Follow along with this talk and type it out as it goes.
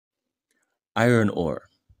Iron ore.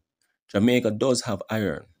 Jamaica does have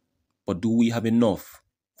iron, but do we have enough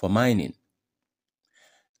for mining?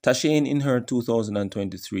 Tashane, in her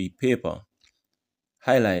 2023 paper,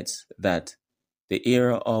 highlights that the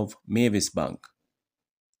area of Mavis Bank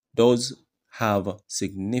does have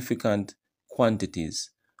significant quantities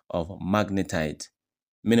of magnetite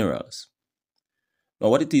minerals. Now,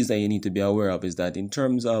 what it is that you need to be aware of is that in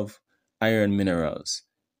terms of iron minerals,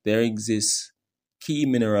 there exists key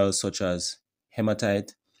minerals such as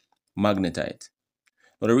hematite, magnetite.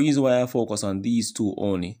 Now, the reason why I focus on these two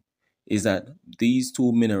only is that these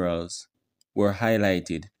two minerals were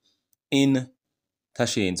highlighted in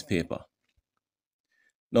Tashane's paper.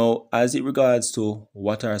 Now, as it regards to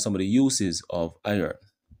what are some of the uses of iron,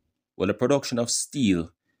 well, the production of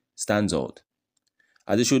steel stands out.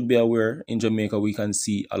 As you should be aware, in Jamaica, we can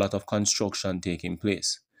see a lot of construction taking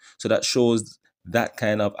place. So that shows that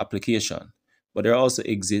kind of application. But there also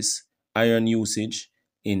exists iron usage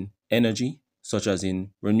in energy, such as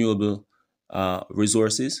in renewable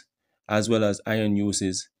resources, as well as iron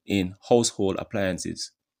uses in household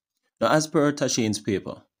appliances. Now, as per Tashane's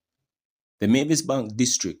paper, the Mavis Bank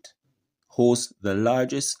district hosts the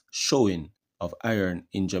largest showing of iron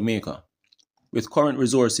in Jamaica, with current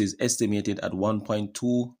resources estimated at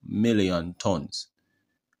 1.2 million tons,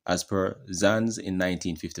 as per Zanz in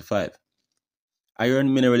 1955. Iron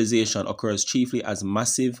mineralization occurs chiefly as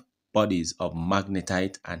massive bodies of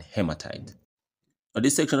magnetite and hematite. Now,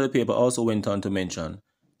 this section of the paper also went on to mention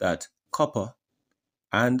that copper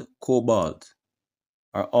and cobalt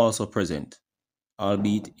are also present,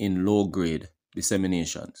 albeit in low-grade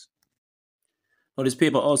disseminations. Now, this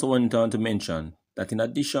paper also went on to mention that in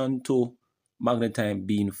addition to magnetite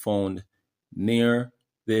being found near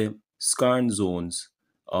the skarn zones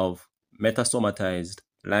of metasomatized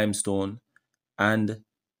limestone and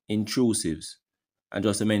intrusives, and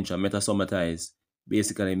just to mention, metasomatized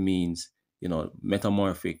basically means,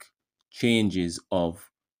 metamorphic changes of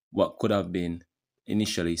what could have been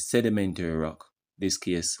initially sedimentary rock, this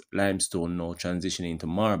case limestone, now transitioning to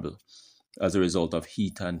marble as a result of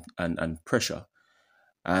heat and pressure.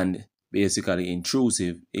 And basically,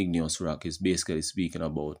 intrusive igneous rock is basically speaking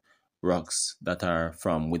about rocks that are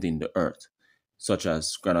from within the earth, such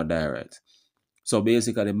as granodiorite. So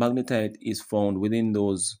basically, magnetite is found within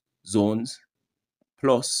those zones,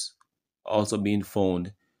 plus also being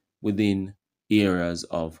found within areas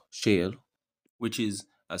of shale, which is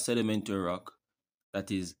a sedimentary rock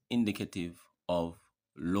that is indicative of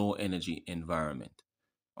low energy environment.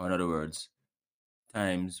 Or in other words,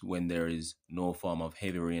 times when there is no form of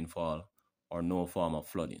heavy rainfall or no form of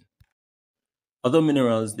flooding. Other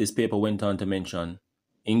minerals this paper went on to mention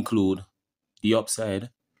include diopside,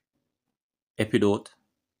 epidote,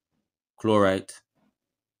 chlorite,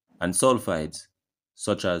 and sulfides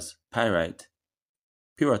such as pyrite,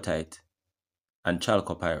 pyrrhotite, and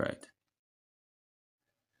chalcopyrite.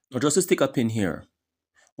 Now, just to stick a pin here,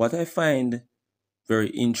 what I find very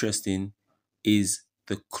interesting is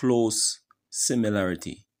the close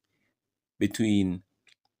similarity between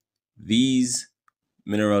these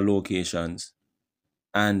mineral locations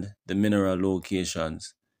and the mineral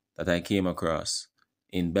locations that I came across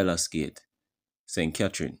in Bellas Gate, St.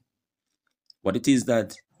 Catherine. What it is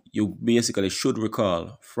that you basically should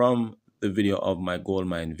recall from the video of my gold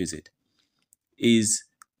mine visit is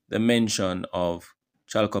the mention of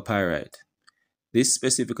chalcopyrite. This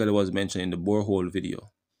specifically was mentioned in the borehole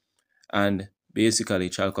video. And basically,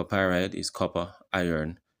 chalcopyrite is copper,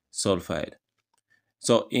 iron, sulfide.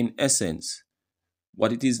 So in essence,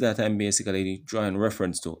 what it is that I'm basically drawing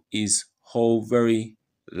reference to is how very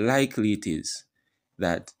likely it is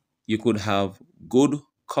that you could have good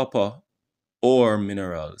copper ore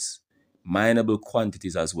minerals, mineable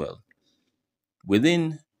quantities as well,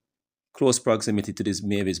 within close proximity to this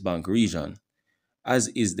Mavis Bank region, as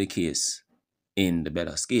is the case in the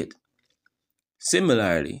Bellas Gate.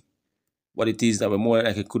 Similarly, what it is that we more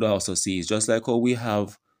likely could also see is just like how we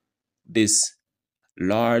have this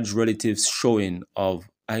large relative showing of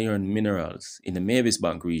iron minerals in the Mavis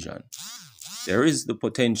Bank region, there is the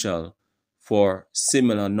potential for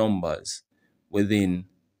similar numbers within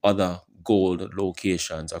other gold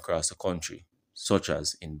locations across the country, such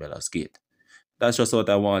as in Bellas Gate. That's just what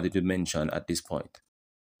I wanted to mention at this point.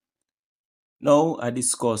 Now I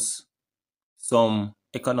discuss some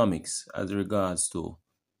economics as regards to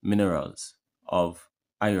minerals of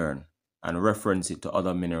iron and reference it to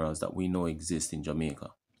other minerals that we know exist in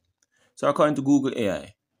Jamaica. So according to Google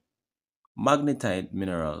AI, magnetite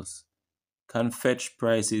minerals can fetch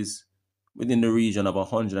prices within the region of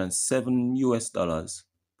 $107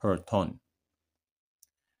 per ton.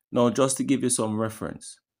 Now, just to give you some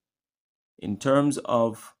reference, In terms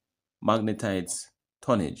of magnetite's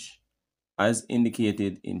tonnage, as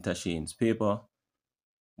indicated in Tashane's paper,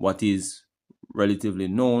 what is relatively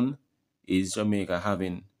known is Jamaica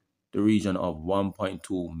having the region of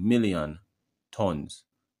 1.2 million tons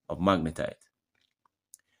of magnetite.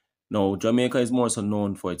 Now, Jamaica is more so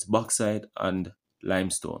known for its bauxite and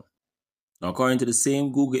limestone. Now, according to the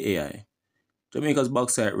same Google AI, Jamaica's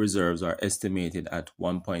bauxite reserves are estimated at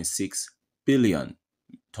 1.6 billion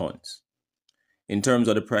tons. In terms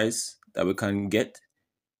of the price that we can get,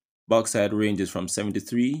 bauxite ranges from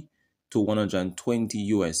 73 to 120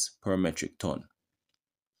 US per metric ton.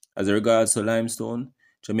 As regards to limestone,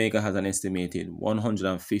 Jamaica has an estimated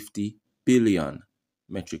 150 billion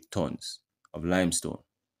metric tons of limestone,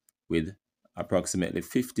 with approximately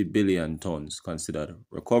 50 billion tons considered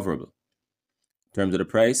recoverable. In terms of the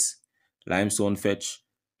price, limestone fetch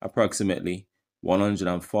approximately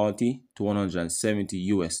 140 to 170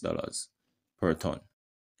 US dollars per ton.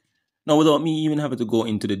 Now, without me even having to go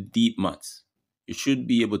into the deep maths, you should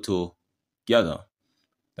be able to gather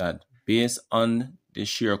that based on the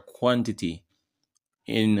sheer quantity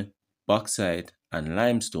in bauxite and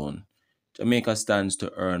limestone, Jamaica stands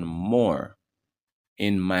to earn more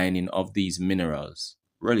in mining of these minerals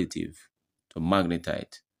relative to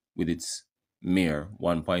magnetite with its mere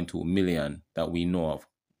 1.2 million that we know of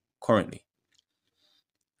currently.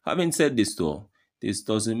 Having said this though, this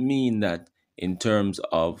doesn't mean that in terms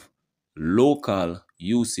of local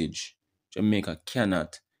usage, Jamaica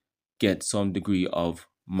cannot get some degree of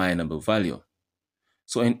mineable value.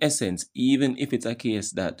 So in essence, even if it's a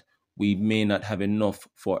case that we may not have enough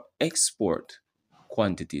for export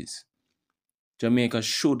quantities, Jamaica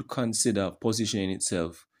should consider positioning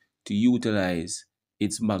itself to utilize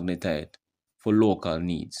its magnetite for local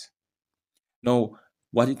needs. Now,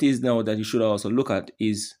 what it is now that you should also look at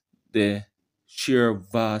is the sheer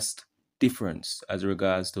vast difference as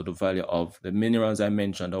regards to the value of the minerals I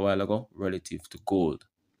mentioned a while ago relative to gold.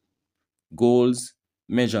 Gold's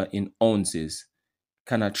measured in ounces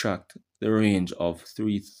can attract the range of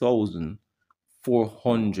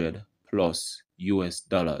 3,400 plus US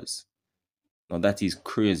dollars. Now that is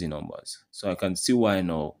crazy numbers. So I can see why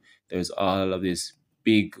now there's all of this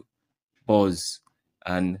big buzz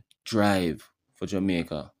and drive for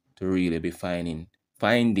Jamaica to really be finding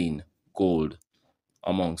gold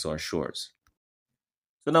amongst our shores.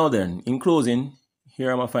 So now then, in closing, here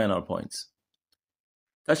are my final points.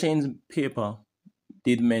 Tashane's paper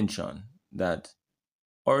did mention that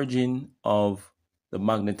origin of the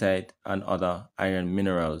magnetite and other iron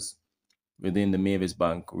minerals within the Mavis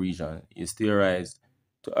Bank region is theorized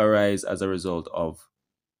to arise as a result of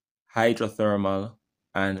hydrothermal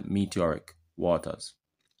and meteoric waters.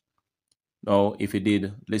 Now, if you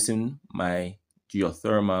did listen my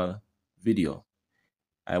geothermal video,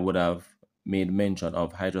 I would have made mention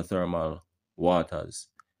of hydrothermal waters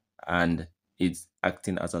and it's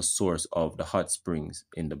acting as a source of the hot springs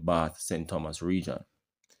in the Bath St. Thomas region.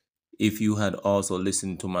 If you had also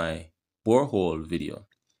listened to my borehole video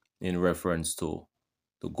in reference to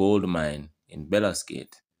the gold mine in Bellas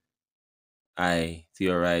Gate, I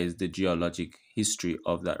theorized the geologic history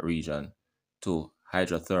of that region to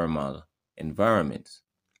hydrothermal environments.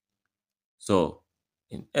 So,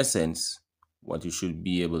 in essence, what you should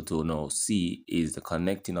be able to now see is the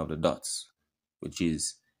connecting of the dots, which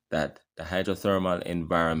is that the hydrothermal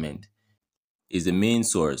environment is the main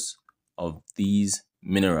source of these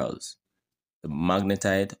minerals, the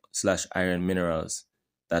magnetite / iron minerals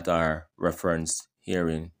that are referenced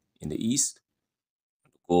herein in the east,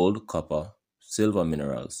 gold, copper, silver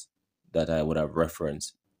minerals that I would have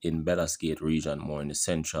referenced in Bellas Gate region, more in the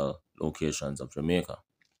central locations of Jamaica.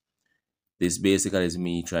 This basically is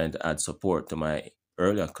me trying to add support to my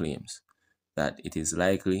earlier claims that it is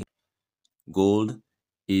likely gold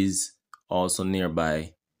is also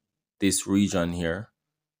nearby this region here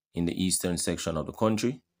in the eastern section of the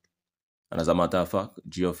country. And as a matter of fact,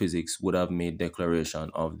 geophysics would have made declaration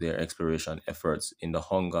of their exploration efforts in the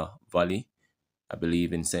Hunger Valley, I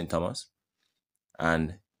believe in St. Thomas.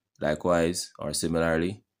 And likewise, or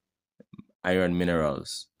similarly, iron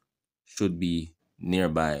minerals should be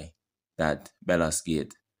nearby that Bellas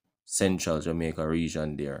Gate, central Jamaica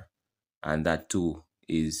region there. And that too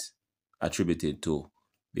is attributed to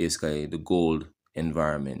basically the gold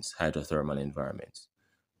environments, hydrothermal environments.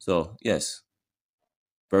 So yes,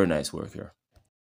 very nice work here.